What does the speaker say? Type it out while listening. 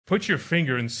put your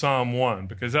finger in Psalm 1,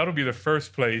 because that'll be the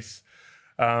first place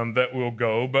that we'll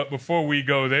go. But before we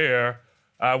go there,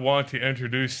 I want to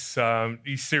introduce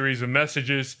these series of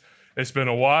messages. It's been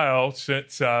a while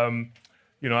since,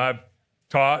 I've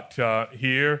taught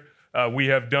here. We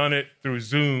have done it through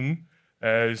Zoom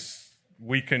as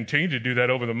we continue to do that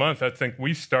over the month. I think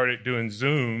we started doing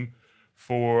Zoom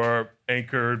for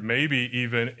Anchored maybe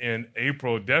even in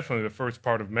April, definitely the first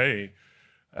part of May.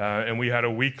 And we had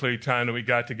a weekly time that we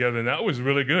got together, and that was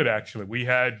really good, actually. We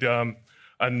had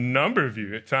a number of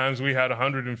you. At times we had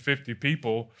 150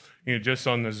 people, just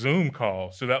on the Zoom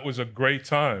call. So that was a great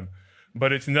time.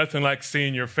 But it's nothing like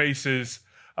seeing your faces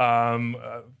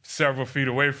several feet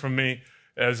away from me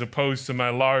as opposed to my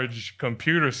large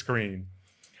computer screen.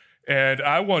 And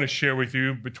I want to share with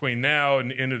you between now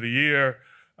and the end of the year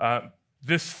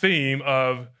this theme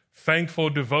of thankful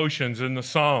devotions in the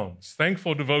Psalms.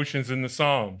 Thankful devotions in the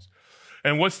Psalms.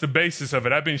 And what's the basis of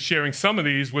it? I've been sharing some of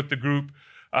these with the group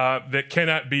that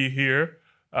cannot be here,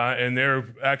 and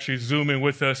they're actually Zooming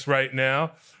with us right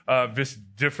now. This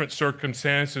different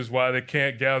circumstances why they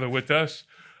can't gather with us,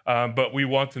 but we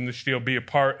want them to still be a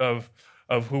part of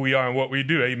who we are and what we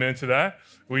do. Amen to that?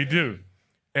 We do.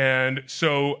 And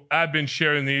so I've been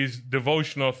sharing these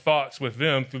devotional thoughts with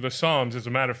them through the Psalms. As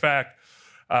a matter of fact,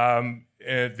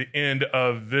 at the end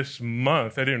of this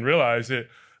month, I didn't realize it,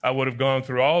 I would have gone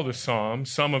through all the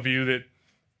Psalms. Some of you that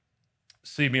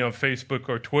see me on Facebook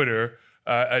or Twitter,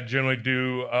 I generally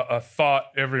do a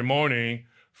thought every morning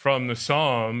from the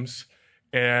Psalms,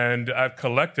 and I've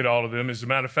collected all of them. As a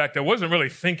matter of fact, I wasn't really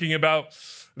thinking about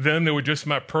them. They were just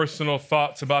my personal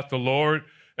thoughts about the Lord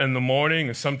in the morning,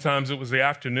 and sometimes it was the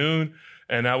afternoon,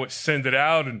 and I would send it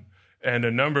out, and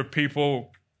a number of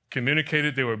people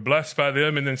communicated they were blessed by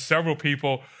them, and then several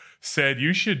people said,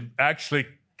 you should actually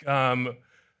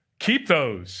keep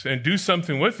those and do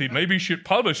something with it. Maybe you should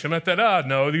publish them. I thought,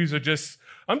 no,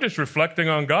 I'm just reflecting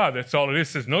on God. That's all it is.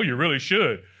 It says, no, you really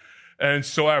should. And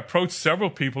so I approached several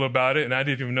people about it, and I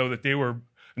didn't even know that they were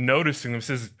noticing them. It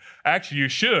says, actually, you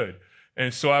should.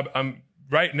 And so I'm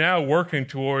right now working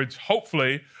towards,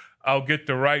 hopefully, I'll get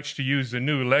the rights to use the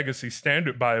new Legacy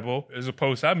Standard Bible, as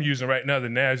opposed to, I'm using right now the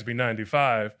NASB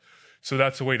 95. So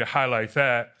that's a way to highlight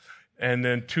that. And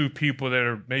then 2 people that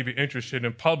are maybe interested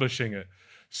in publishing it.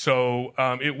 So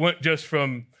it went just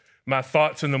from my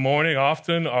thoughts in the morning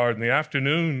often or in the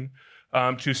afternoon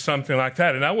to something like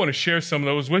that. And I want to share some of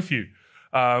those with you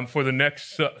for the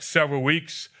next several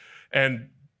weeks. And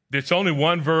it's only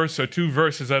 1 verse or 2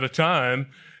 verses at a time.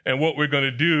 And what we're going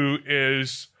to do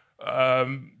is,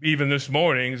 even this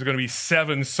morning, is going to be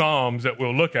 7 Psalms that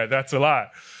we'll look at. That's a lot.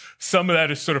 Some of that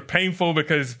is sort of painful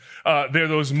because there are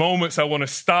those moments I want to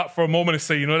stop for a moment and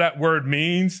say, that word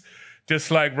means, just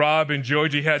like Rob and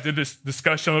Georgie had this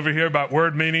discussion over here about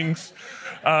word meanings.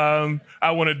 I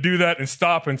want to do that and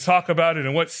stop and talk about it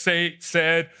and what's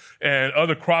said and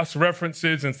other cross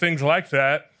references and things like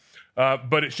that.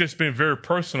 But it's just been very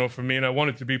personal for me, and I want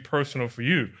it to be personal for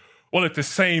you. Well, at the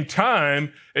same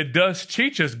time, it does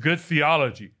teach us good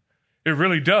theology. It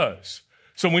really does.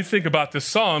 So when we think about the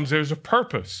Psalms, there's a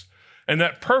purpose, and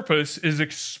that purpose is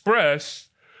expressed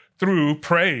through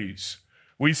praise.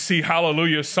 We see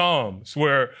hallelujah Psalms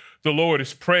where the Lord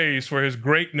is praised for his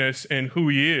greatness and who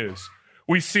he is.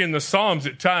 We see in the Psalms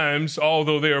at times,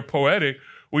 although they are poetic,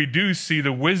 we do see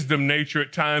the wisdom nature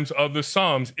at times of the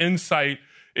Psalms. Insight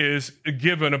is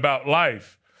given about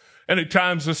life. And at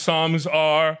times the Psalms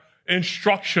are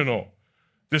instructional.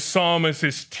 The psalmist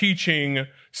is teaching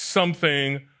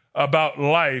something about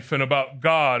life and about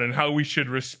God and how we should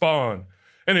respond.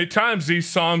 And at times these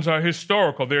psalms are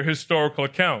historical. They're historical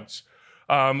accounts.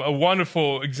 A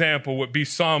wonderful example would be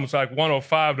Psalms like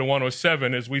 105 to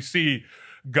 107, as we see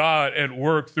God at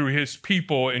work through his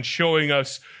people and showing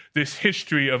us this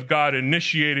history of God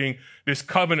initiating this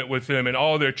covenant with them and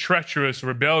all their treacherous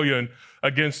rebellion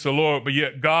against the Lord. But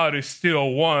yet God is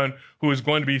still one who is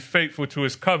going to be faithful to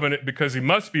his covenant, because he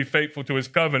must be faithful to his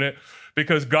covenant,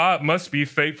 because God must be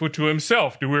faithful to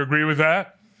himself. Do we agree with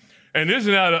that? And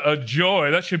isn't that a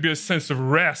joy? That should be a sense of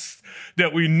rest,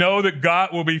 that we know that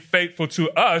God will be faithful to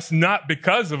us, not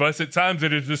because of us. At times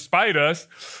it is despite us,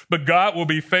 but God will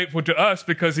be faithful to us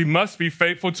because he must be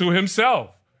faithful to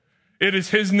himself. It is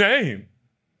his name.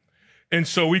 And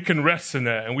so we can rest in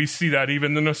that. And we see that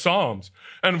even in the Psalms.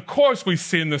 And of course we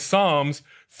see in the Psalms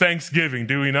thanksgiving,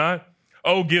 do we not?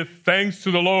 Oh, give thanks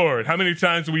to the Lord. How many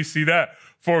times do we see that?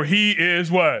 For he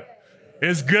is what?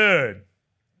 Is good.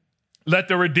 Let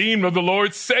the redeemed of the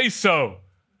Lord say so.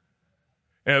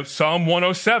 And Psalm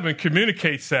 107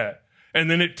 communicates that.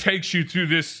 And then it takes you through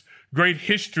this great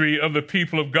history of the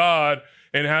people of God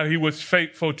and how he was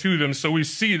faithful to them. So we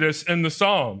see this in the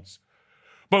Psalms.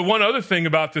 But one other thing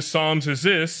about the Psalms is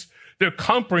this: there are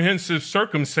comprehensive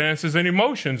circumstances and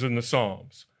emotions in the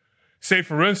Psalms. Say,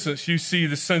 for instance, you see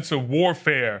the sense of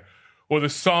warfare, or the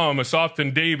psalmist,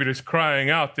 often David, is crying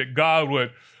out that God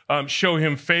would show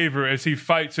him favor as he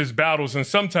fights his battles. And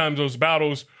sometimes those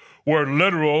battles were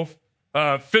literal,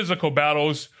 physical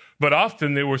battles, but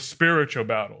often they were spiritual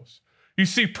battles. You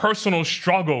see personal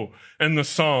struggle in the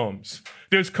Psalms.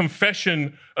 There's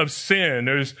confession of sin.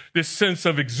 There's this sense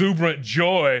of exuberant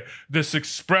joy that's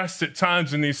expressed at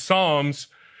times in these Psalms,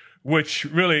 which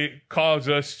really cause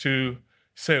us to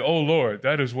say, oh Lord,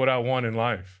 that is what I want in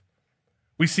life.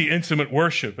 We see intimate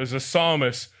worship as a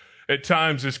psalmist at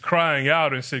times is crying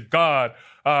out and say, God,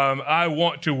 I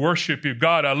want to worship you.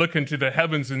 God, I look into the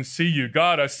heavens and see you.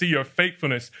 God, I see your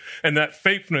faithfulness, and that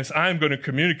faithfulness I'm going to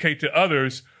communicate to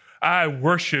others. I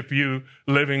worship you,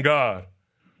 living God.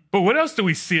 But what else do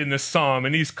we see in this psalm,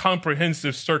 in these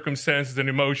comprehensive circumstances and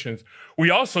emotions?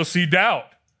 We also see doubt.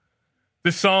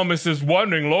 The psalmist is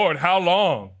wondering, Lord, how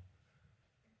long?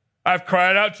 I've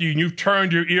cried out to you, and you've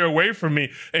turned your ear away from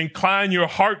me. Incline your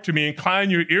heart to me, incline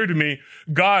your ear to me.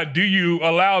 God, do you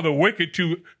allow the wicked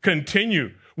to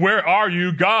continue? Where are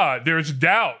you, God? There's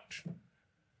doubt.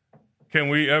 Can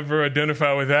we ever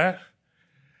identify with that?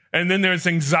 And then there's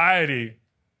anxiety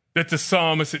that the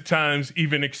psalmist at times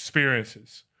even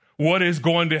experiences. What is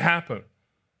going to happen?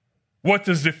 What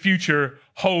does the future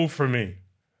hold for me?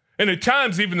 And at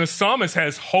times, even the psalmist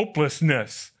has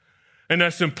hopelessness. And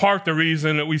that's in part the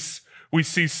reason that we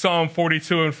see Psalm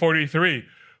 42 and 43,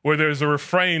 where there's a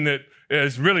refrain that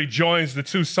really joins the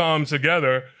two Psalms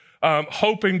together.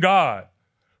 Hope in God,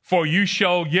 for you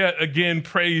shall yet again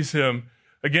praise him.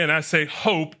 Again, I say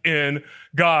hope in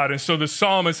God. And so the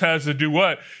psalmist has to do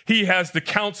what? He has to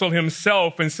counsel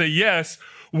himself and say, yes,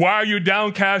 why are you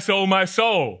downcast, O my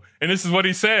soul? And this is what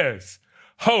he says: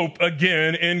 hope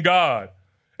again in God.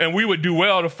 And we would do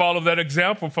well to follow that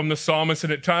example from the psalmist.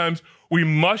 And at times we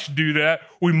must do that.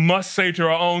 We must say to our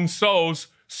own souls,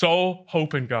 soul,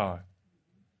 hope in God.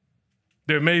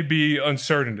 There may be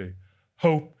uncertainty.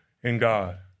 Hope in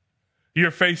God. You're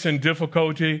facing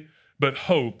difficulty, but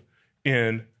hope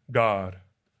in God.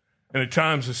 And at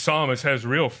times the psalmist has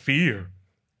real fear.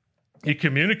 He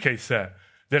communicates that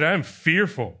I'm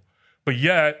fearful. But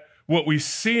yet what we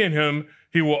see in him,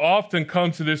 he will often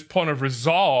come to this point of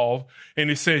resolve, and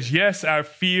he says, yes, I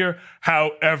fear,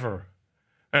 however.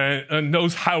 And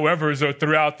those howevers are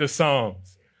throughout the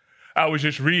Psalms. I was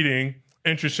just reading,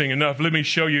 interesting enough, let me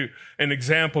show you an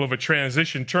example of a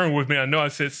transition. Turn with me. I know I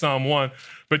said Psalm 1,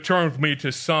 but turn with me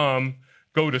to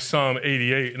go to Psalm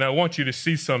 88. And I want you to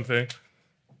see something.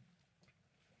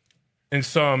 In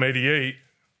Psalm 88,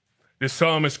 the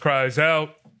psalmist cries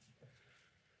out,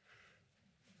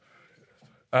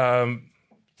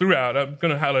 throughout, I'm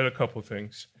going to highlight a couple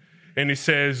things. And he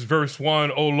says, verse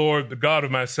 1, O Lord, the God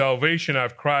of my salvation,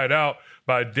 I've cried out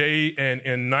by day and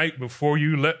in night before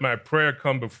you. Let my prayer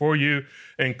come before you.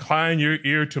 Incline your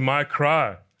ear to my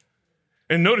cry.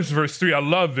 And notice verse 3, I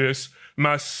love this.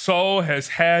 My soul has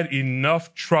had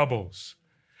enough troubles,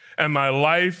 and my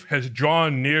life has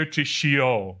drawn near to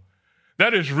Sheol.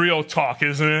 That is real talk,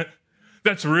 isn't it?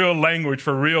 That's real language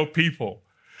for real people.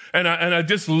 And I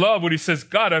just love what he says.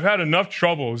 God, I've had enough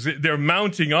troubles. They're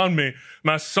mounting on me.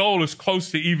 My soul is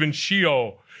close to even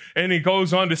Sheol. And he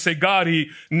goes on to say, God, he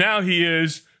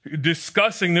is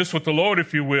discussing this with the Lord,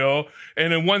 if you will.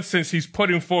 And in one sense, he's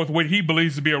putting forth what he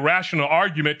believes to be a rational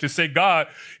argument to say, God,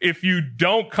 if you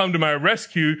don't come to my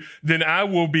rescue, then I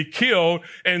will be killed.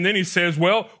 And then he says,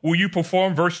 well, will you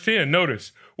perform, verse 10,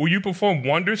 notice, will you perform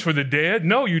wonders for the dead?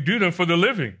 No, you do them for the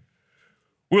living.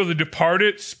 Will the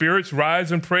departed spirits rise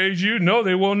and praise you? No,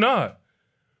 they will not.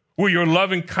 Will your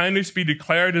loving kindness be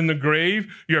declared in the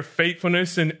grave, your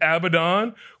faithfulness in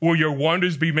Abaddon? Will your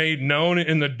wonders be made known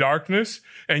in the darkness,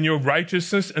 and your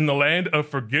righteousness in the land of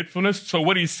forgetfulness? So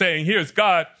what he's saying here is,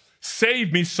 God,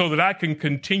 save me so that I can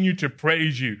continue to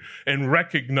praise you and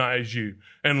recognize you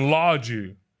and laud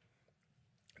you.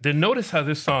 Then notice how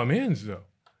this psalm ends, though.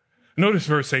 Notice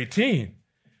verse 18.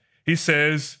 He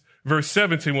says, verse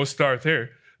 17, we'll start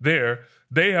there.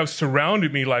 They have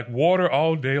surrounded me like water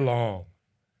all day long.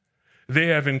 They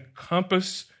have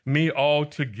encompassed me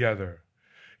altogether.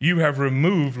 You have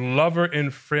removed lover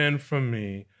and friend from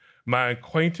me. My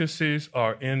acquaintances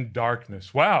are in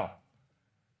darkness. Wow.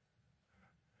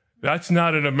 That's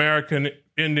not an American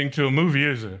ending to a movie,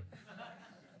 is it?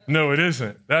 No, it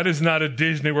isn't. That is not a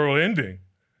Disney World ending.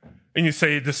 And you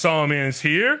say the psalm ends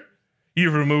here.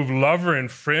 You've removed lover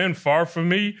and friend far from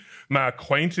me. My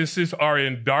acquaintances are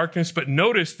in darkness. But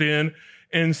notice then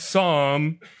in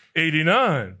Psalm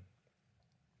 89.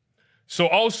 So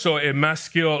also a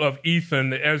maskil of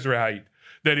Ethan the Ezrahite,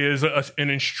 that is an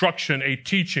instruction, a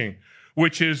teaching,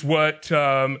 which is what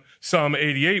Psalm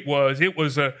 88 was. It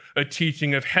was a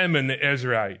teaching of Heman the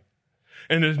Ezrahite.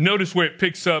 And notice where it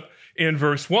picks up in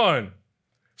verse 1.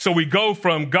 So we go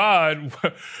from God,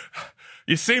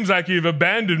 it seems like you've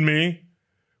abandoned me.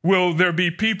 Will there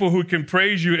be people who can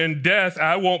praise you in death?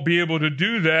 I won't be able to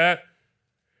do that.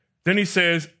 Then he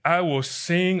says, I will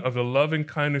sing of the loving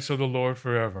kindness of the Lord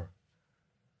forever.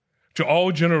 To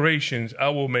all generations, I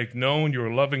will make known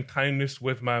your loving kindness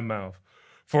with my mouth.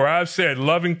 For I've said,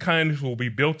 loving kindness will be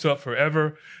built up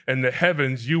forever. In the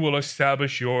heavens, you will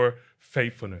establish your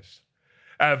faithfulness.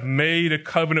 I've made a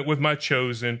covenant with my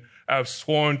chosen. I've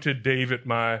sworn to David,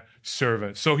 my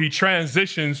servant. So he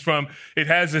transitions from, it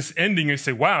has this ending. You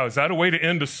say, wow, is that a way to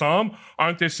end a psalm?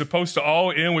 Aren't they supposed to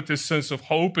all end with this sense of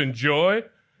hope and joy?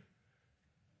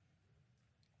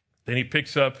 Then he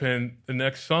picks up in the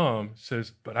next psalm,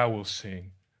 says, but I will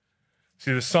sing.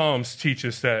 See, the Psalms teach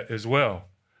us that as well.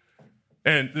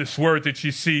 And this word that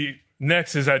you see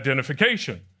next is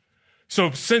identification.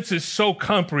 So since it's so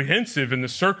comprehensive in the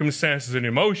circumstances and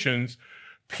emotions,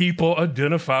 people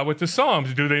identify with the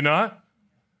Psalms, do they not?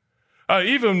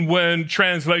 Even when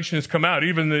translations come out,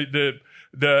 even the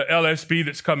LSB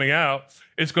that's coming out,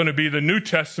 it's going to be the New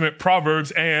Testament, Proverbs,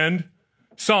 and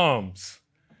Psalms.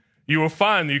 You will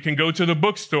find that you can go to the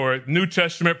bookstore, New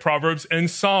Testament, Proverbs, and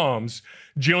Psalms.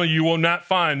 Generally, you will not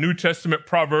find New Testament,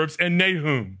 Proverbs, and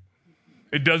Nahum.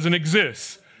 It doesn't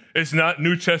exist. It's not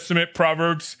New Testament,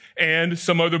 Proverbs, and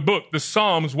some other book. The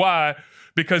Psalms, why?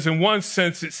 Because in one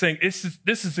sense, it's saying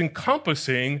this is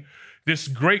encompassing this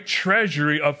great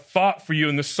treasury of thought for you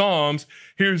in the Psalms.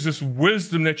 Here's this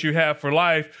wisdom that you have for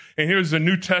life, and here's the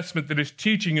New Testament that is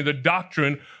teaching you the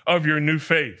doctrine of your new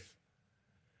faith.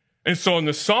 And so in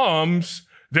the Psalms,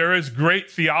 there is great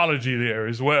theology there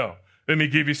as well. Let me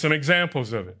give you some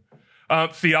examples of it.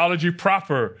 Theology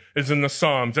proper is in the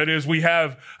Psalms. That is, we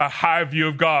have a high view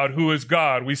of God. Who is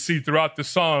God? We see throughout the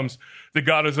Psalms that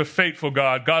God is a faithful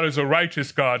God. God is a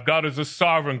righteous God. God is a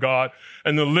sovereign God.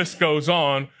 And the list goes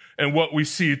on in what we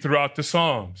see throughout the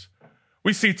Psalms.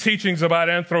 We see teachings about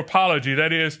anthropology.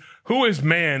 That is, who is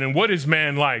man and what is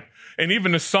man like? And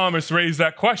even the psalmist raised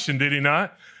that question, did he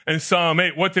not? In Psalm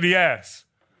 8, what did he ask?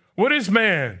 What is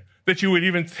man that you would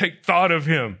even take thought of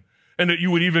him and that you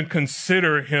would even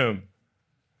consider him?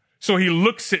 So he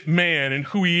looks at man and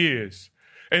who he is.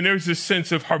 And there's this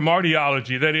sense of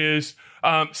hamartiology, that is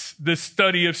the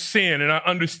study of sin and our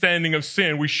understanding of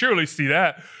sin. We surely see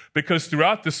that because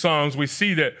throughout the Psalms, we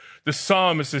see that the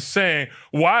psalmist is saying,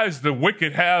 why does the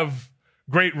wicked have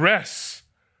great rest?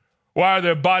 Why are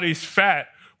their bodies fat?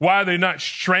 Why are they not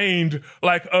strained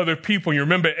like other people? You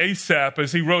remember Asaph,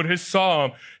 as he wrote his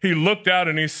psalm, he looked out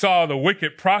and he saw the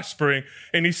wicked prospering,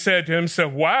 and he said to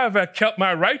himself, why have I kept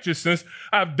my righteousness?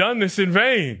 I've done this in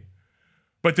vain.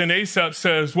 But then Asaph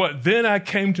says, what? Then I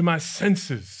came to my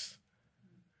senses,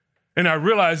 and I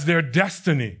realized their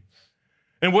destiny.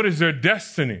 And what is their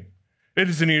destiny? It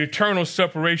is an eternal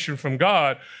separation from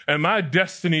God, and my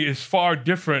destiny is far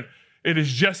different. It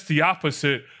is just the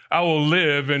opposite. I will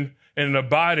live in an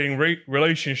abiding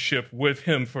relationship with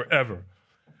him forever.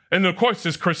 And of course,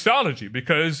 there's Christology,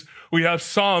 because we have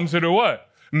Psalms that are what?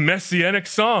 Messianic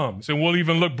Psalms. And we'll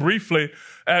even look briefly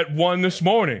at one this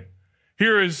morning.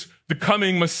 Here is the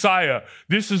coming Messiah.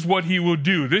 This is what he will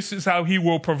do. This is how he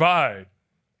will provide.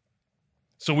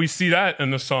 So we see that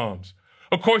in the Psalms.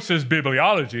 Of course, there's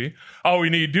bibliology. All we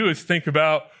need to do is think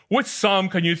about, what Psalm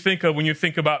can you think of when you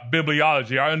think about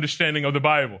bibliology, our understanding of the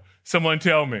Bible? Someone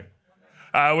tell me.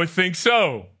 I would think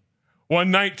so.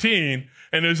 119.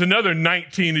 And there's another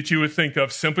 19 that you would think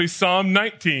of, simply Psalm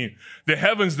 19. The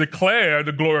heavens declare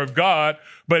the glory of God,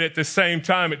 but at the same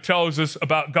time, it tells us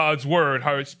about God's word,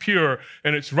 how it's pure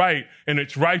and it's right and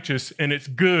it's righteous and it's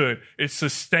good. It's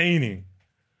sustaining.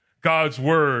 God's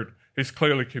word is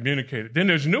clearly communicated. Then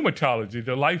there's pneumatology,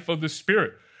 the life of the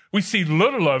Spirit. We see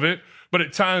little of it, but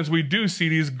at times we do see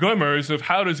these glimmers of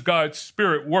how does God's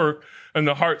Spirit work in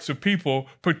the hearts of people,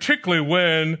 particularly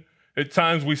when at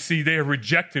times we see they have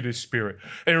rejected his Spirit.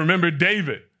 And remember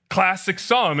David, classic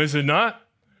psalm, is it not?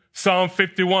 Psalm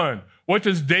 51. What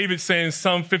does David say in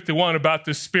Psalm 51 about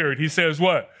the Spirit? He says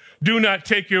what? Do not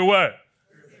take your what?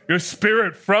 Your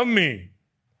Spirit from me,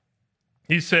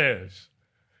 he says.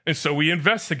 And so we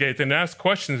investigate and ask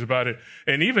questions about it.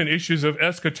 And even issues of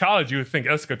eschatology. You would think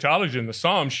eschatology in the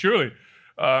Psalms, surely.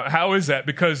 How is that?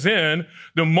 Because then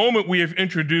the moment we have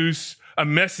introduced a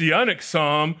messianic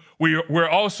psalm, we're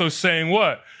also saying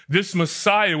what? This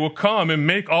Messiah will come and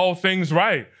make all things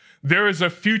right. There is a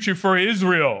future for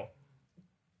Israel.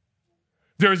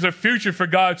 There's a future for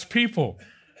God's people.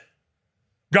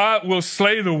 God will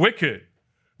slay the wicked.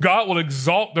 God will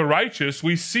exalt the righteous.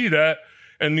 We see that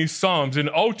in these Psalms. And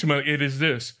ultimately, it is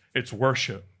this. It's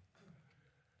worship.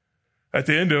 At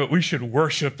the end of it, we should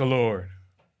worship the Lord.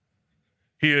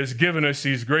 He has given us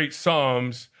these great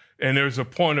Psalms, and there's a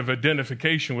point of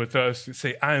identification with us to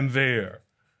say, I'm there.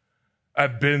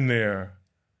 I've been there.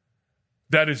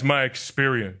 That is my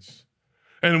experience.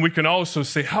 And we can also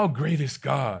say, how great is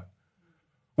God?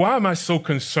 Why am I so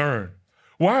concerned?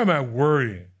 Why am I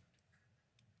worrying?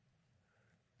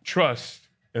 Trust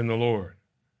in the Lord.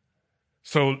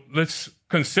 So let's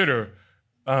consider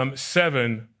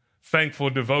 7 thankful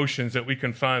devotions that we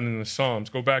can find in the Psalms.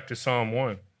 Go back to Psalm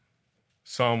 1.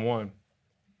 Psalm 1.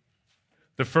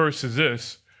 The first is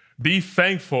this: be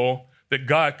thankful that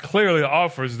God clearly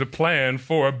offers the plan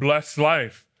for a blessed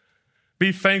life.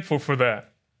 Be thankful for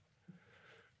that.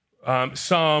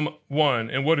 Psalm 1.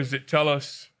 And what does it tell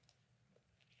us?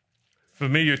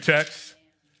 Familiar text.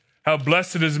 How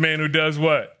blessed is the man who does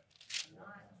what?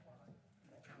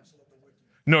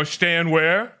 Nor stand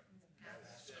where?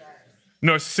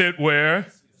 Nor sit where?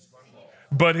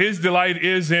 But his delight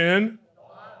is in.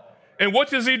 And what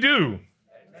does he do?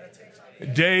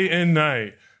 Day and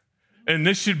night. And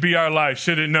this should be our life,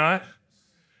 should it not?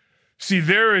 See,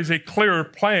 there is a clear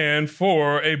plan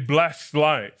for a blessed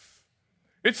life.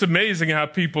 It's amazing how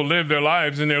people live their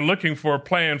lives and they're looking for a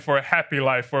plan for a happy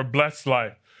life, for a blessed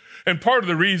life. And part of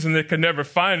the reason they can never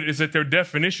find it is that their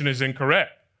definition is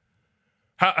incorrect.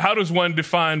 How does one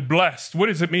define blessed? What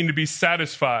does it mean to be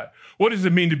satisfied? What does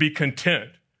it mean to be content?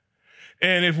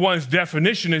 And if one's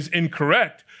definition is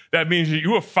incorrect, that means that you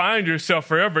will find yourself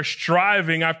forever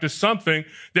striving after something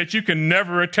that you can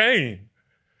never attain.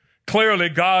 Clearly,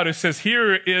 God says,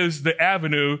 here is the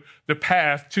avenue, the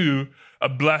path to a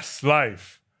blessed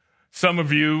life. Some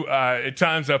of you, at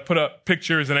times I put up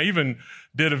pictures, and I even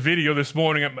did a video this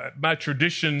morning. My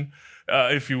tradition,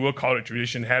 if you will call it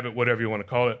tradition, habit, whatever you want to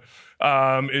call it,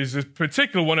 is a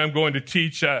particular one I'm going to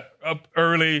teach up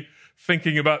early,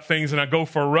 thinking about things, and I go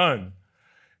for a run.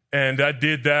 And I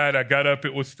did that. I got up.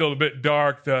 It was still a bit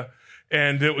dark,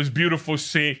 and it was beautiful to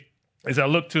see as I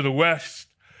looked to the west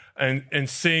and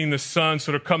seeing the sun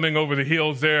sort of coming over the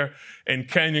hills there in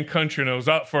Canyon Country. And I was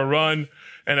out for a run,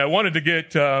 and I wanted to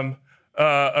get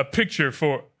a picture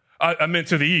for, I meant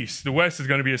to the east. The west is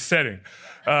going to be a setting.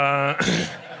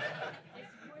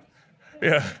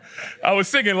 Yeah, I was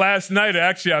thinking last night,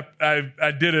 actually,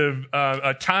 I did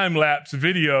a time-lapse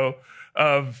video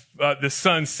of the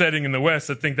sun setting in the west.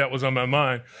 I think that was on my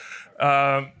mind.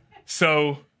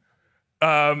 So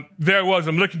there it was.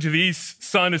 I'm looking to the east.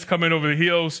 Sun is coming over the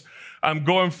hills. I'm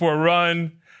going for a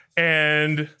run,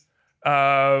 and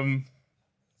I'm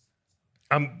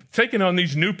taking on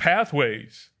these new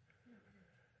pathways.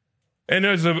 And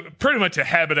there's pretty much a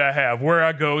habit I have where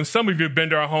I go. And some of you have been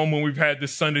to our home when we've had the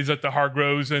Sundays at the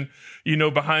Hargroves. And, you know,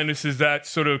 behind us is that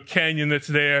sort of canyon that's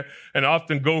there. And I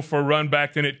often go for a run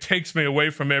back. Then it takes me away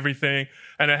from everything.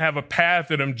 And I have a path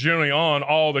that I'm generally on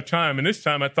all the time. And this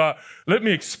time I thought, let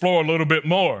me explore a little bit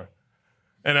more.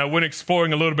 And I went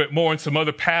exploring a little bit more in some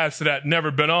other paths that I'd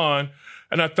never been on.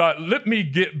 And I thought, let me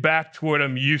get back to what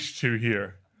I'm used to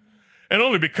here. And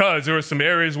only because there were some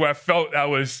areas where I felt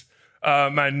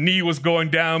my knee was going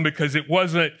down because it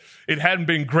hadn't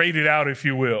been graded out, if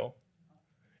you will.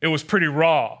 It was pretty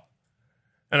raw.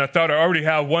 And I thought I already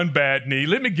have one bad knee.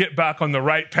 Let me get back on the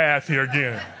right path here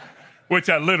again, which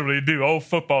I literally do. Old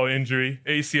football injury,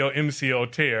 ACL,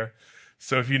 MCL tear.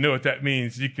 So if you know what that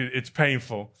means, it's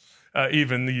painful,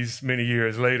 even these many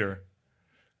years later.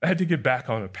 I had to get back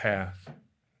on a path.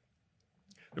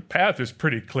 The path is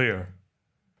pretty clear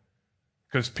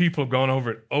because people have gone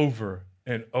over it over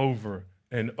and over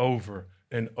and over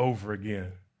and over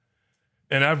again.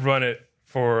 And I've run it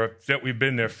that we've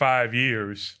been there 5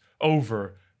 years,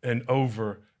 over and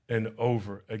over and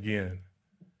over again.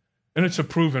 And it's a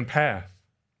proven path.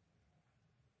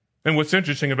 And what's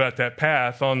interesting about that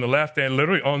path, on the left and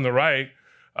literally on the right,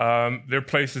 there are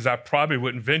places I probably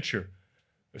wouldn't venture.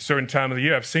 A certain time of the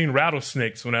year, I've seen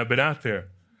rattlesnakes when I've been out there.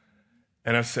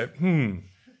 And I said,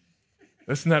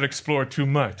 let's not explore too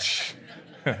much.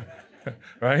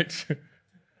 Right?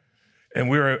 And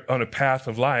we're on a path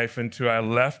of life, and to our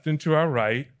left and to our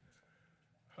right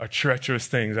are treacherous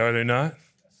things, are they not?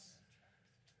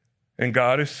 And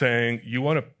God is saying, you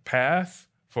want a path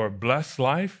for a blessed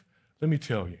life? Let me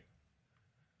tell you.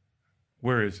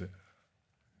 Where is it?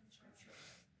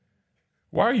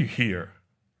 Why are you here?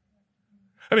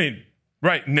 I mean,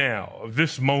 right now,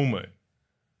 this moment,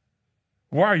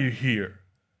 why are you here?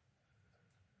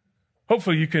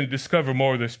 Hopefully you can discover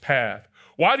more of this path.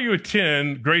 Why do you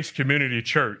attend Grace Community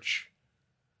Church?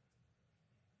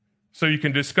 So you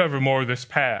can discover more of this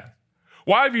path.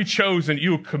 Why have you chosen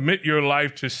you will commit your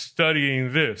life to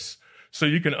studying this so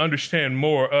you can understand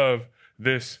more of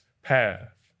this path?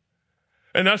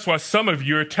 And that's why some of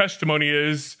your testimony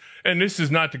is, and this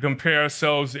is not to compare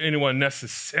ourselves to anyone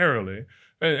necessarily,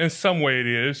 in some way it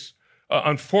is,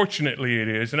 unfortunately it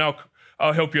is, and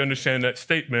I'll help you understand that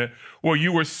statement, where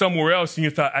you were somewhere else and you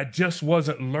thought, I just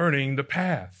wasn't learning the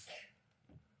path.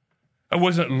 I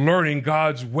wasn't learning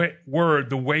God's word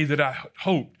the way that I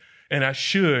hoped and I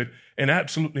should and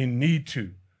absolutely need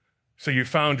to. So you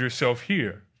found yourself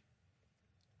here.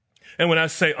 And when I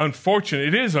say unfortunate,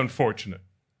 it is unfortunate.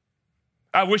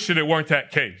 I wish that it weren't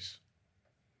that case.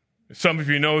 Some of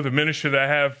you know the ministry that I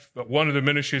have, one of the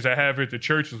ministries I have here at the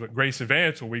church is with Grace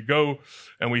Advance, where we go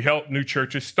and we help new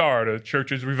churches start, or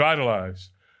churches revitalize.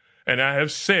 And I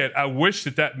have said, I wish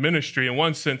that that ministry, in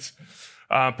one sense,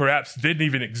 perhaps didn't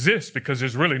even exist because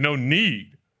there's really no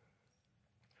need.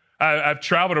 I've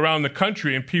traveled around the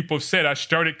country and people have said, I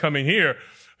started coming here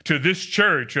to this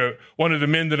church, one of the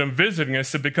men that I'm visiting, I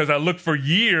said, because I looked for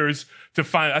years to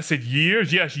find, I said,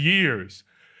 years? Yes, years.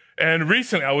 And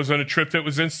recently I was on a trip that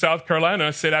was in South Carolina.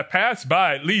 I said, I passed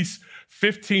by at least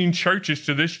 15 churches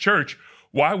to this church.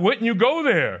 Why wouldn't you go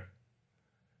there?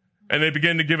 And they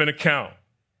began to give an account.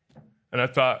 And I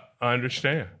thought, I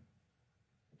understand.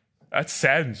 That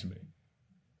saddens me.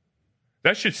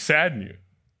 That should sadden you.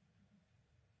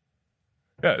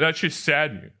 Yeah, that should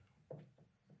sadden you.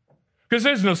 Because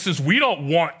there's no sense, we don't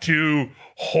want to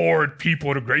hoard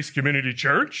people to Grace Community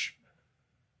Church.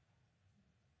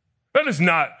 That is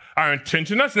not our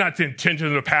intention. That's not the intention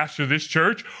of the pastor of this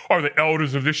church or the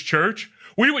elders of this church.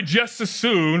 We would just as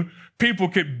soon people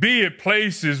could be at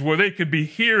places where they could be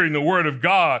hearing the word of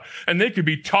God and they could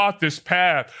be taught this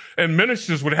path, and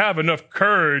ministers would have enough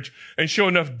courage and show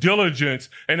enough diligence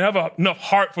and have enough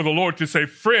heart for the Lord to say,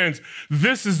 friends,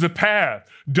 this is the path.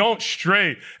 Don't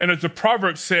stray. And as the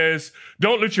proverb says,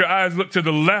 don't let your eyes look to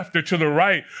the left or to the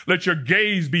right. Let your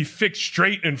gaze be fixed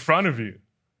straight in front of you.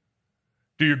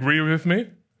 Do you agree with me?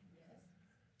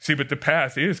 See, but the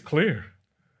path is clear.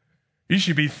 You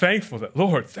should be thankful that,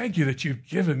 Lord, thank you that you've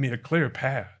given me a clear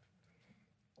path.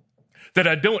 That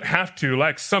I don't have to,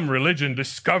 like some religion,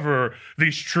 discover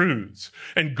these truths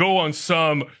and go on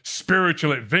some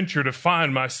spiritual adventure to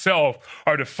find myself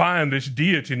or to find this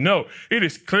deity. No, it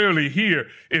is clearly here.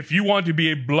 If you want to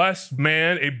be a blessed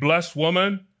man, a blessed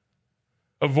woman,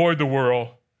 avoid the world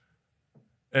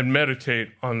and meditate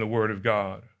on the word of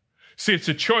God. See, it's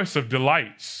a choice of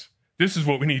delights. This is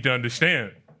what we need to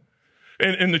understand.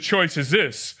 And the choice is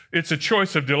this. It's a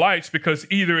choice of delights because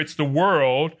either it's the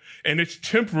world and its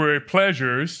temporary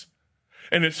pleasures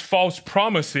and its false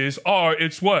promises, or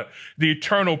it's what? The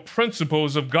eternal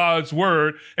principles of God's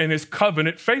word and his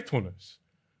covenant faithfulness.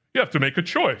 You have to make a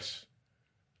choice.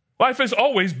 Life has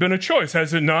always been a choice,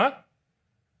 has it not?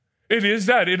 It is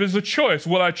that. It is a choice.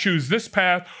 Will I choose this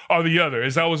path or the other?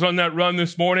 As I was on that run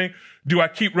this morning, do I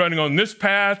keep running on this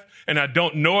path and I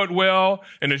don't know it well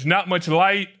and there's not much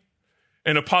light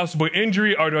and a possible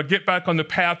injury, or do I get back on the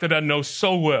path that I know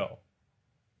so well?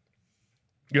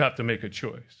 You have to make a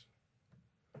choice.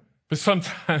 But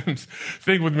sometimes,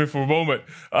 think with me for a moment,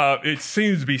 it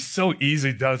seems to be so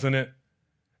easy, doesn't it?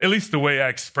 At least the way I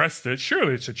expressed it.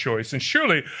 Surely it's a choice. And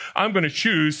surely I'm going to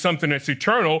choose something that's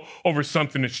eternal over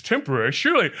something that's temporary.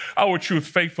 Surely I will choose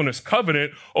faithfulness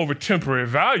covenant over temporary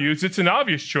values. It's an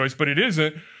obvious choice, but it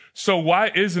isn't. So why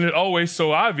isn't it always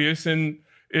so obvious? And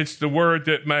it's the word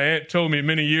that my aunt told me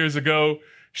many years ago.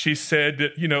 She said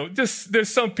that, there's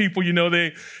some people,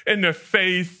 they, in their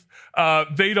faith,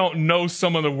 they don't know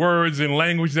some of the words and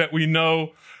language that we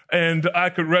know. And I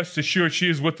could rest assured she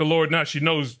is with the Lord now. She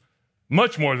knows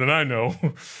much more than I know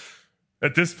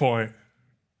at this point.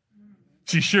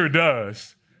 She sure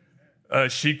does.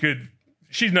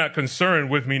 She's not concerned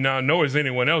with me now, nor is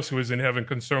anyone else who is in heaven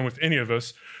concerned with any of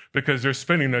us, because they're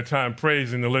spending their time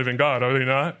praising the living God, are they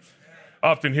not? I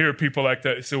often hear people like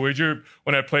that say,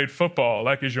 when I played football,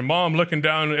 like, is your mom looking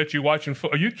down at you watching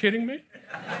football? Are you kidding me?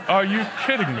 Are you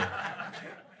kidding me?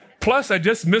 Plus, I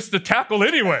just missed the tackle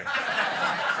anyway.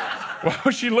 Why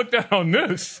would she look down on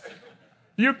this?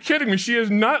 You're kidding me. She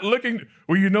is not looking.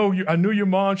 Well, I knew your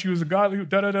mom. She was a godly,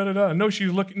 da-da-da-da-da. No,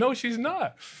 she's looking. No, she's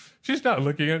not. She's not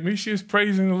looking at me. She is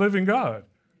praising the living God.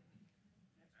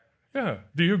 Yeah.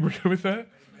 Do you agree with that?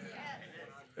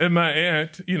 And my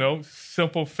aunt,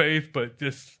 simple faith, but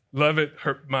just love it.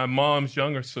 My mom's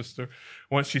younger sister,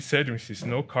 once she said to me, she said,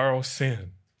 no, Carl,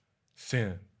 sin.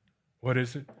 What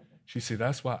is it? She said,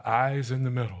 that's why I is in the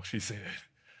middle, she said.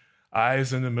 I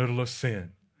is in the middle of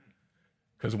sin.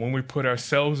 Because when we put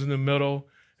ourselves in the middle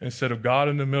instead of God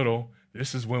in the middle,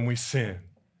 this is when we sin.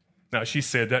 Now, she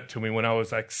said that to me when I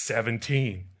was like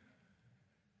 17.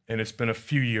 And it's been a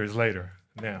few years later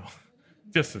now,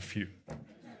 just a few.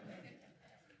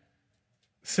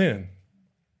 Sin.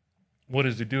 What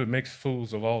does it do? It makes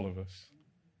fools of all of us.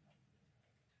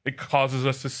 It causes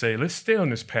us to say, let's stay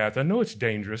on this path. I know it's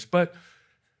dangerous, but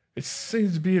it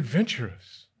seems to be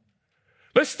adventurous.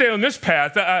 Let's stay on this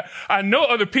path. I know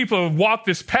other people have walked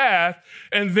this path,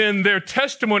 and then their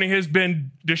testimony has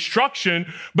been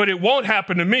destruction, but it won't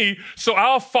happen to me. So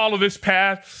I'll follow this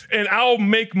path, and I'll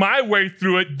make my way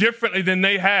through it differently than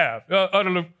they have.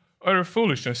 Utter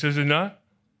foolishness, is it not?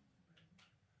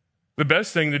 The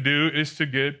best thing to do is to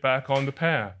get back on the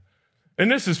path. And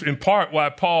this is in part why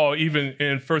Paul, even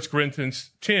in 1 Corinthians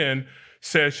 10,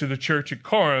 says to the church at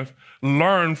Corinth,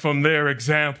 learn from their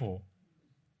example.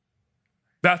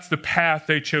 That's the path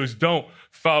they chose. Don't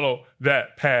follow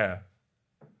that path.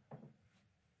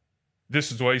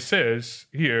 This is what he says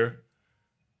here.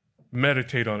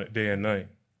 Meditate on it day and night.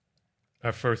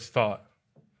 Our first thought.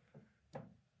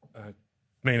 I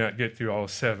may not get through all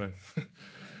 7.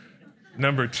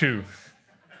 Number 2.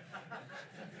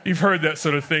 You've heard that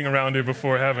sort of thing around here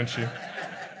before, haven't you?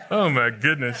 Oh, my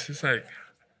goodness. It's like,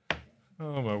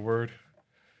 oh, my word.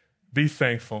 Be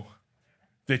thankful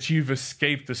that you've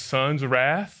escaped the Son's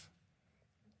wrath.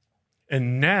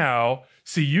 And now,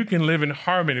 see, you can live in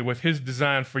harmony with his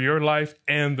design for your life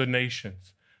and the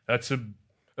nations. That's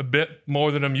a bit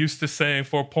more than I'm used to saying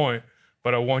for a point,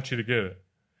 but I want you to get it.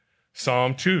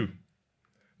 Psalm 2.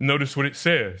 Notice what it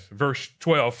says. Verse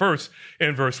 12. First,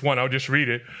 in verse 1, I'll just read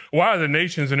it. Why are the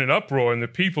nations in an uproar and the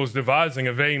peoples devising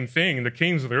a vain thing? The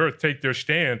kings of the earth take their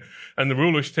stand and the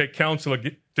rulers take counsel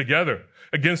together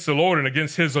against the Lord and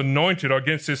against his anointed or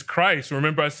against his Christ.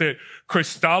 Remember I said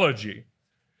Christology,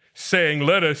 saying,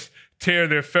 let us tear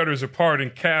their fetters apart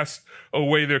and cast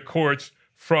away their cords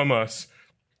from us.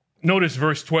 Notice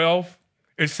verse 12.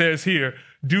 It says here,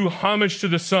 do homage to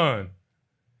the Son,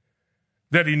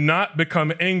 that he not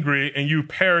become angry and you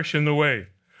perish in the way,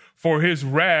 for his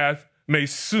wrath may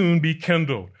soon be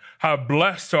kindled. How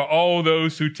blessed are all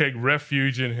those who take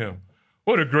refuge in him.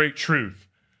 What a great truth.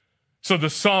 So the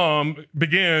psalm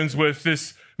begins with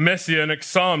this messianic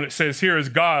psalm that says, here is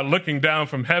God looking down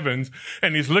from heavens,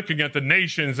 and he's looking at the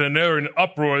nations, and they're in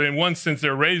uproar. In one sense,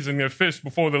 they're raising their fists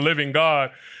before the living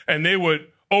God, and they would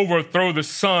overthrow the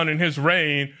sun in his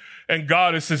reign. And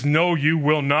God says, no, you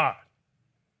will not.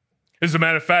 As a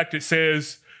matter of fact, it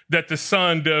says that the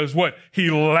Son does what? He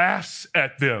laughs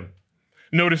at them.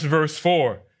 Notice verse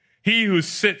 4. He who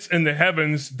sits in the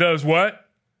heavens does what?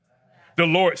 The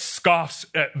Lord scoffs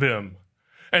at them.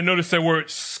 And notice that word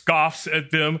scoffs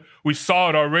at them. We saw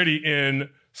it already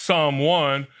in Psalm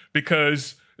 1,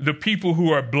 because the people who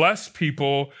are blessed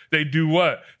people, they do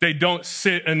what? They don't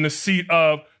sit in the seat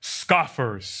of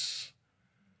scoffers.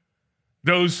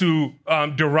 Those who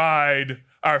deride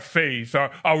our faith, or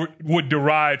would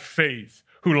deride faith,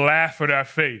 who laugh at our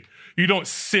faith. You don't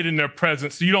sit in their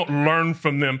presence. You don't learn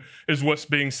from them, is what's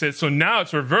being said. So now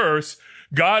it's reverse.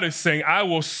 God is saying, I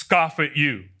will scoff at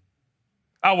you.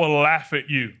 I will laugh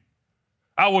at you.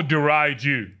 I will deride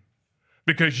you.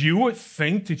 Because you would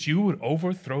think that you would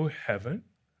overthrow heaven?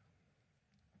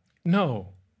 No.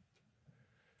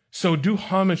 So do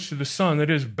homage to the Son. That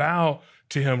is, bow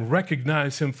to him,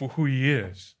 recognize him for who he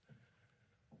is.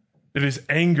 That his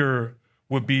anger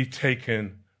would be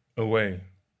taken away.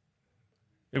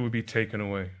 It would be taken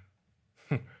away.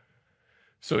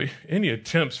 So any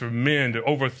attempts for men to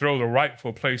overthrow the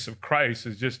rightful place of Christ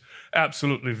is just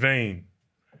absolutely vain.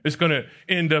 It's going to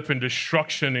end up in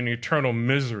destruction and eternal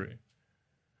misery.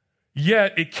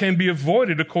 Yet it can be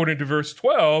avoided, according to verse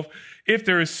 12, if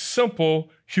there is simple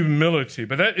humility.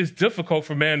 But that is difficult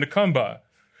for man to come by.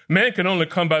 Man can only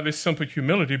come by this simple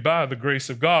humility by the grace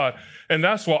of God. And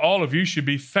that's why all of you should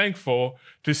be thankful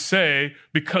to say,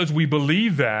 because we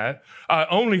believe that, I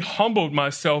only humbled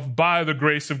myself by the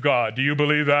grace of God. Do you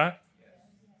believe that?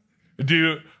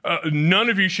 None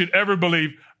of you should ever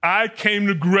believe, I came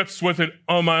to grips with it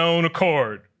on my own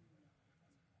accord.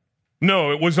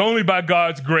 No, it was only by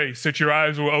God's grace that your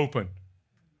eyes were opened.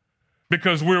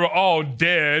 Because we were all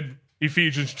dead,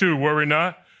 Ephesians 2, were we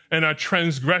not? And our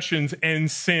transgressions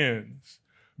and sins.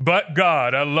 But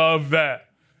God, I love that.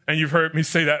 And you've heard me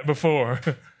say that before.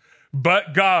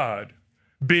 But God,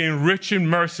 being rich in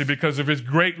mercy because of his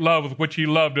great love with which he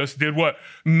loved us, did what?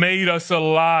 Made us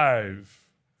alive.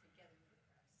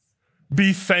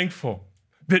 Be thankful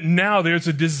that now there's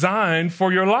a design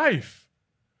for your life.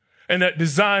 And that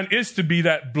design is to be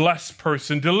that blessed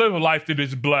person, to live a life that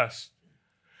is blessed,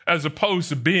 as opposed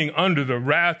to being under the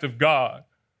wrath of God.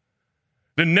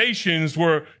 The nations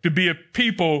were to be a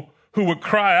people who would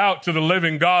cry out to the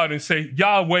living God and say,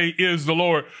 Yahweh is the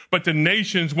Lord. But the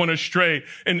nations went astray.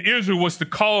 And Israel was to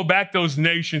call back those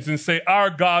nations and say, our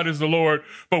God is the Lord.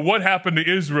 But what happened to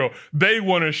Israel? They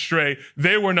went astray.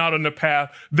 They were not on the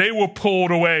path. They were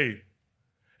pulled away.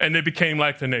 And they became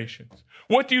like the nations.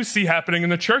 What do you see happening in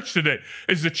the church today?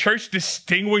 Is the church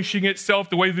distinguishing itself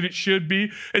the way that it should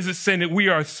be? Is it saying that we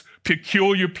are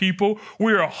peculiar people?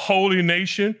 We are a holy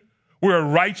nation? We're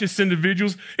righteous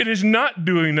individuals? It is not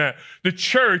doing that. The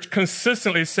church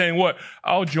consistently is saying what?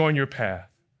 I'll join your path.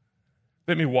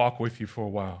 Let me walk with you for a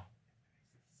while.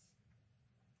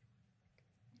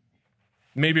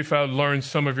 Maybe if I learn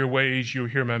some of your ways, you'll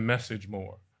hear my message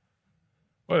more.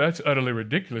 Well, that's utterly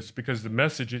ridiculous because the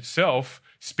message itself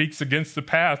speaks against the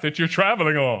path that you're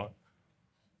traveling on.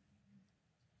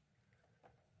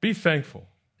 Be thankful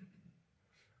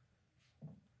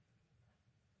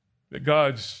that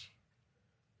God's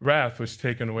wrath was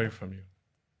taken away from you.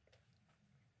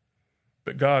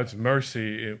 But God's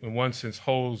mercy, in one sense,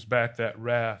 holds back that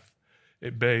wrath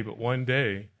at bay. But one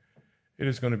day, it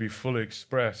is going to be fully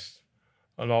expressed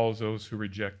on all those who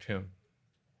reject him.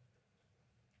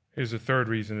 Here's a third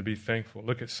reason to be thankful.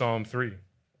 Look at Psalm 3.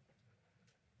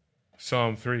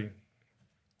 Psalm 3,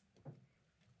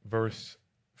 verse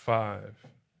 5.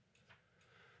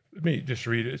 Let me just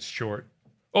read it. It's short.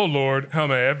 O Lord, how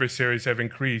my adversaries have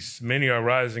increased. Many are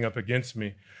rising up against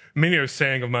me. Many are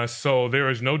saying of my soul, there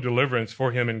is no deliverance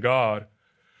for him in God.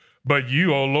 But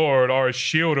you, O Lord, are a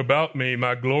shield about me,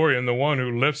 my glory, and the one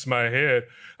who lifts my head.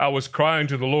 I was crying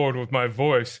to the Lord with my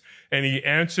voice, and he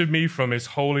answered me from his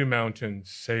holy mountain,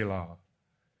 Selah.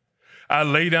 I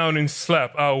lay down and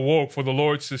slept. I awoke, for the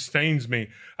Lord sustains me.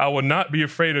 I will not be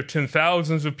afraid of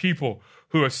 10,000s of people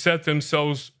who have set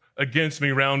themselves against me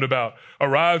round about.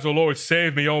 Arise, O Lord,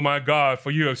 save me, O my God,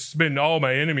 for you have smitten all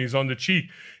my enemies on the cheek.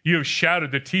 You have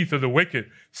shattered the teeth of the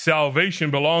wicked. Salvation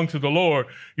belongs to the Lord.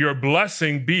 Your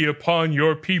blessing be upon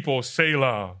your people,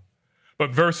 Selah.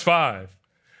 But verse 5,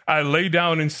 I lay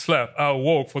down and slept. I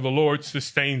awoke, for the Lord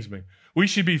sustains me. We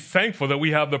should be thankful that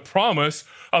we have the promise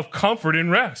of comfort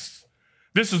and rest.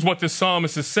 This is what the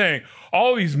psalmist is saying.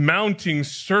 All these mounting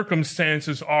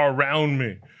circumstances are around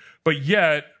me, but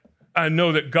yet I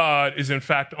know that God is in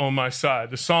fact on my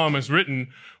side. The psalm is written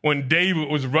when David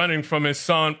was running from his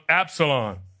son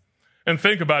Absalom. And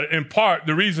think about it. In part,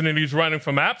 the reason that he's running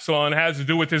from Absalom has to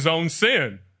do with his own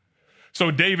sin.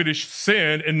 So David has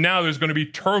sinned, and now there's going to be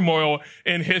turmoil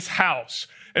in his house.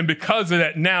 And because of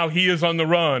that, now he is on the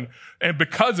run. And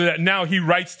because of that, now he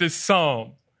writes this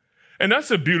psalm. And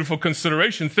that's a beautiful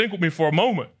consideration. Think with me for a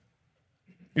moment.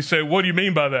 You say, what do you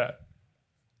mean by that?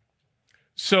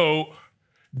 So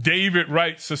David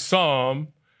writes a psalm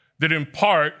that in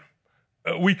part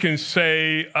we can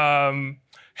say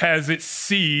has its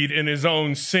seed in his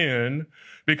own sin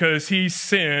because he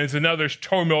sins and now there's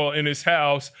turmoil in his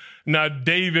house. Now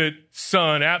David's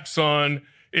son Absalom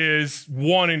is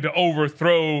wanting to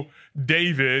overthrow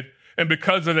David, and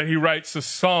because of that he writes a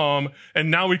psalm,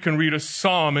 and now we can read a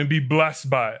psalm and be blessed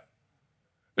by it.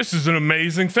 This is an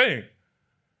amazing thing.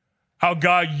 How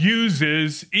God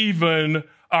uses even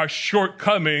our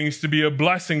shortcomings to be a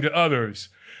blessing to others.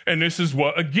 And this is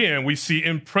what, again, we see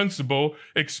in principle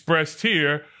expressed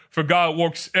here, for God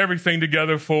works everything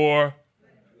together for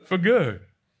good.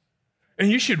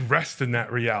 And you should rest in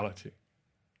that reality.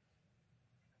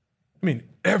 I mean,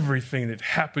 everything that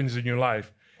happens in your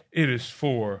life, it is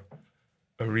for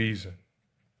a reason.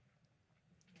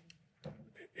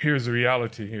 Here's the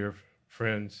reality here,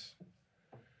 friends.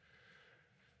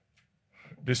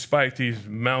 Despite these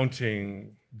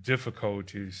mounting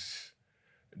difficulties,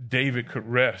 David could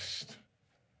rest.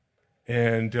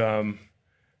 And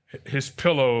his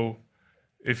pillow,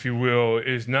 if you will,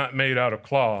 is not made out of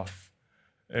cloth.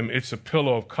 It's a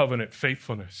pillow of covenant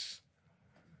faithfulness.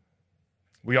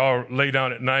 We all lay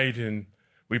down at night and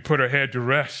we put our head to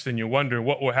rest, and you wonder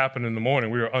what will happen in the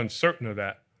morning. We are uncertain of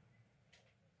that.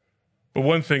 But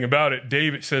one thing about it,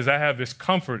 David says, I have this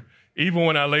comfort. Even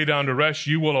when I lay down to rest,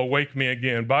 you will awake me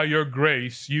again. By your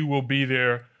grace, you will be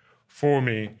there for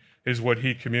me, is what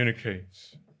he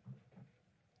communicates.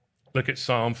 Look at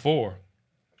Psalm 4.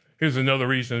 Here's another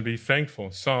reason to be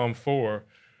thankful. Psalm 4,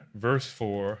 verse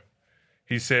 4.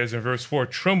 He says in verse 4,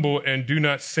 tremble and do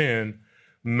not sin.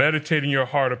 Meditate in your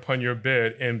heart upon your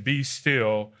bed and be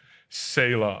still,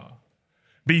 Selah.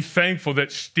 Be thankful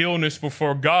that stillness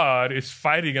before God is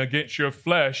fighting against your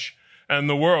flesh and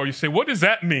the world. You say, what does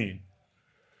that mean?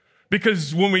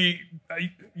 Because when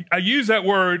I use that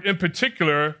word in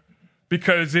particular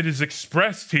because it is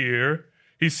expressed here.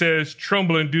 He says,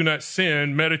 tremble and do not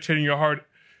sin. Meditate in your heart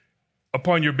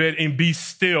upon your bed and be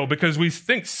still, because we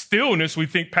think stillness, we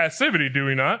think passivity, do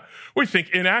we not? We think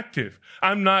inactive.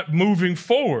 I'm not moving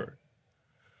forward.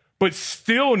 But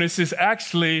stillness is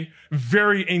actually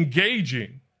very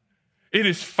engaging. It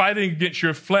is fighting against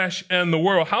your flesh and the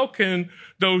world. How can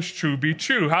those two be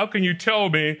true? How can you tell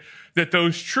me that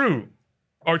those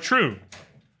are true?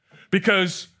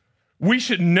 Because we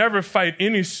should never fight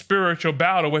any spiritual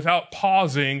battle without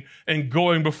pausing and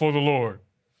going before the Lord.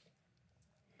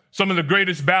 Some of the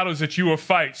greatest battles that you will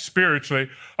fight spiritually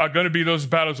are going to be those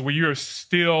battles where you're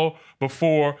still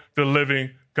before the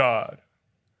living God.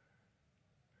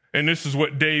 And this is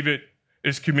what David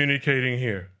is communicating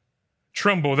here.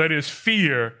 Tremble, that is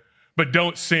fear, but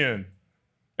don't sin.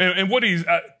 And what he's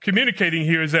communicating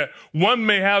here is that one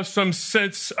may have some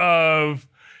sense of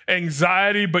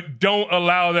anxiety, but don't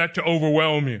allow that to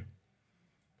overwhelm you.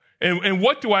 And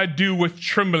what do I do with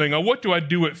trembling, or what do I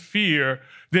do with fear?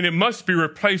 Then it must be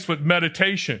replaced with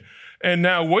meditation. And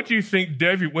now, what do you think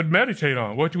David would meditate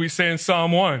on? What do we say in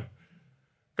Psalm 1?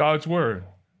 God's word.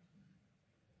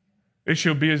 It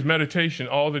shall be his meditation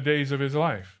all the days of his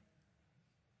life.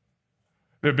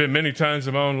 There have been many times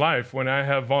in my own life when I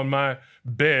have on my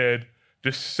bed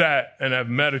just sat and I've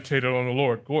meditated on the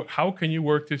Lord. Lord, how can you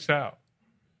work this out?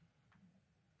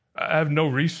 I have no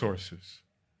resources.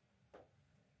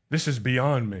 This is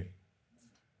beyond me.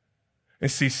 And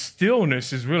see,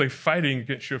 stillness is really fighting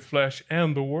against your flesh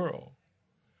and the world.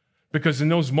 Because in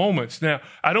those moments, now,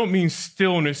 I don't mean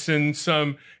stillness in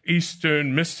some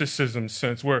Eastern mysticism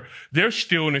sense where their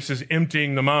stillness is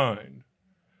emptying the mind.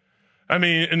 I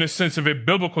mean, in the sense of a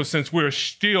biblical sense, we're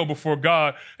still before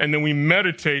God, and then we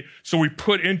meditate, so we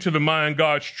put into the mind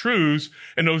God's truths,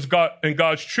 and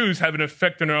God's truths have an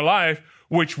effect in our life,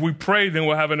 which we pray then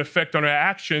will have an effect on our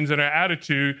actions and our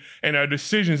attitude and our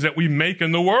decisions that we make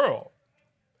in the world.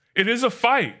 It is a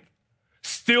fight.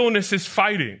 Stillness is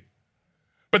fighting.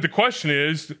 But the question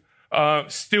is,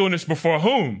 stillness before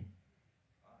whom?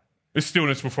 It's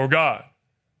stillness before God.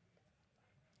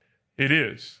 It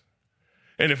is.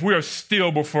 And if we are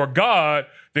still before God,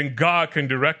 then God can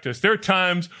direct us. There are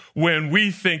times when we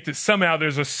think that somehow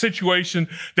there's a situation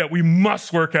that we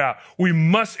must work out. We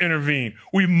must intervene.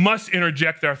 We must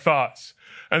interject our thoughts.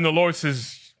 And the Lord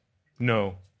says,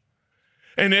 no.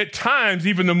 And at times,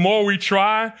 even the more we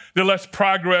try, the less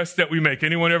progress that we make.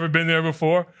 Anyone ever been there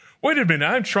before? Wait a minute,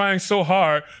 I'm trying so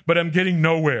hard, but I'm getting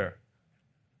nowhere.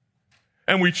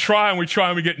 And we try and we try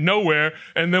and we get nowhere,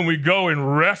 and then we go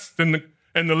and rest in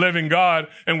the living God,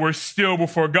 and we're still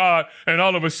before God, and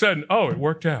all of a sudden, oh, it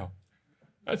worked out.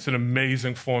 That's an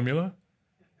amazing formula.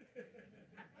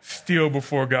 Still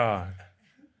before God.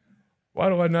 Why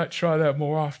do I not try that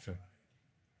more often?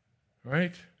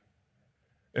 Right?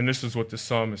 And this is what the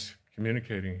psalmist is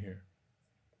communicating here.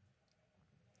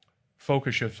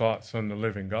 Focus your thoughts on the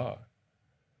living God.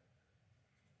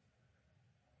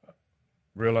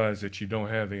 Realize that you don't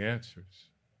have the answers.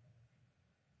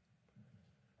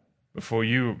 Before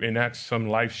you enact some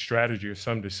life strategy or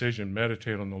some decision,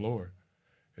 meditate on the Lord.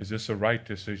 Is this a right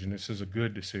decision? Is this a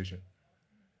good decision?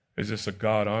 Is this a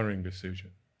God-honoring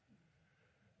decision?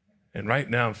 And right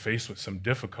now I'm faced with some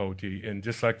difficulty, and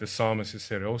just like the psalmist has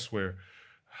said elsewhere,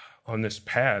 on this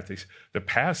path, the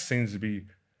path seems to be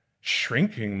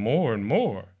shrinking more and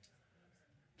more.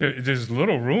 There's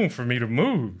little room for me to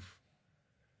move.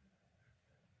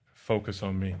 Focus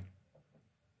on me.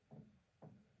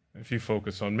 If you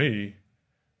focus on me,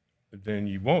 then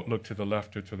you won't look to the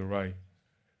left or to the right.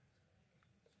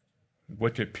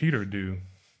 What did Peter do?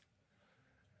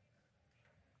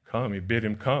 Come, he bid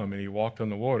him come, and he walked on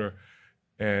the water.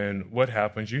 And what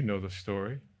happens? You know the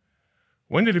story.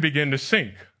 When did he begin to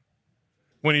sink?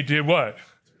 When he did what?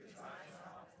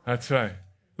 That's right.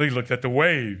 He looked at the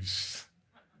waves.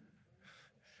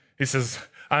 He says,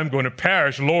 I'm going to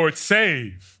perish. Lord,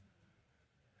 save.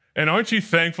 And aren't you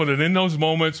thankful that in those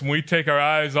moments when we take our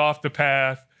eyes off the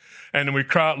path and then we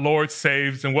cry out, Lord,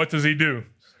 saves, and what does he do?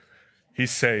 He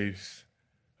saves.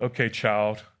 Okay,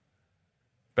 child,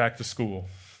 back to school.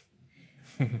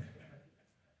 And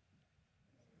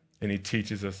he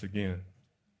teaches us again.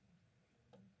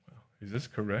 Is this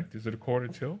correct? Is it a quarter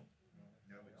till?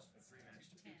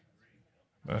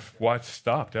 My watch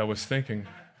stopped. I was thinking,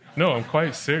 no, I'm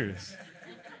quite serious.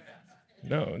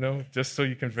 No, just so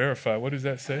you can verify. What does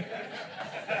that say?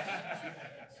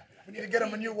 We need to get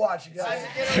him a new watch, you guys.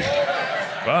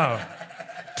 Wow.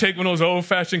 Take one of those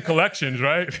old-fashioned collections,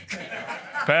 right?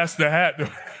 Pass the hat.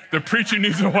 The preacher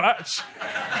needs a watch.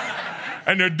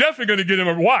 And they're definitely going to get him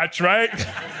a watch, right?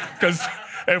 Because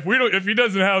if he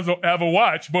doesn't have a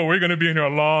watch, boy, we're going to be in here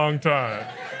a long time.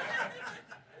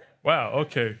 Wow,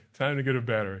 okay. Time to get a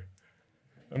battery.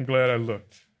 I'm glad I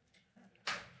looked.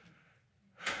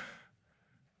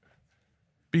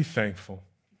 Be thankful.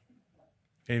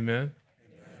 Amen.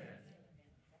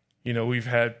 You know, we've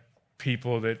had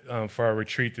people that for our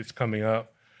retreat that's coming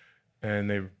up, and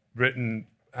they've written,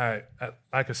 I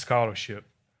like a scholarship.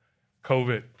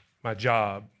 COVID, my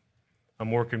job.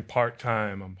 I'm working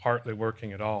part-time. I'm hardly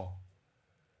working at all.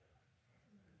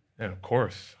 And of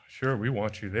course, sure, we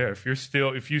want you there. If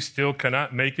you still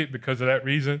cannot make it because of that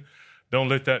reason, don't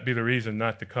let that be the reason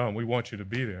not to come. We want you to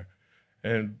be there.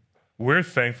 And we're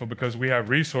thankful because we have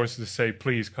resources to say,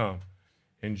 please come,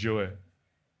 enjoy it.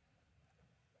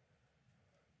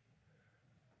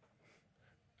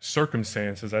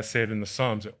 Circumstances, I said in the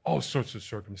Psalms, there are all sorts of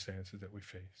circumstances that we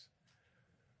face.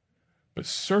 But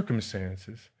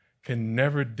circumstances can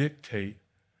never dictate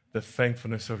the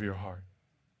thankfulness of your heart.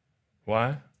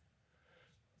 Why?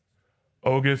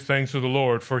 Oh, give thanks to the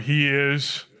Lord, for he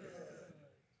is.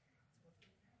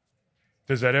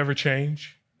 Does that ever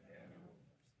change?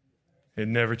 It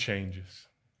never changes.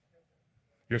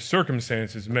 Your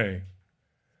circumstances may,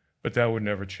 but that would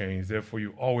never change. Therefore,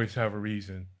 you always have a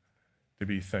reason to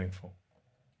be thankful.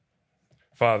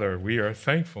 Father, we are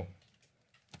thankful.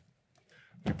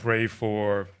 We pray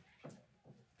for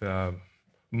the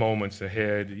moments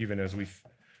ahead, even as we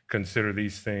consider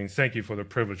these things. Thank you for the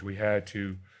privilege we had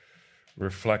to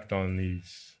reflect on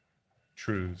these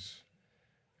truths.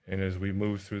 And as we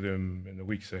move through them in the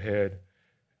weeks ahead,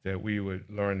 that we would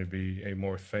learn to be a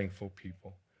more thankful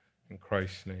people. In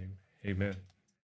Christ's name, amen.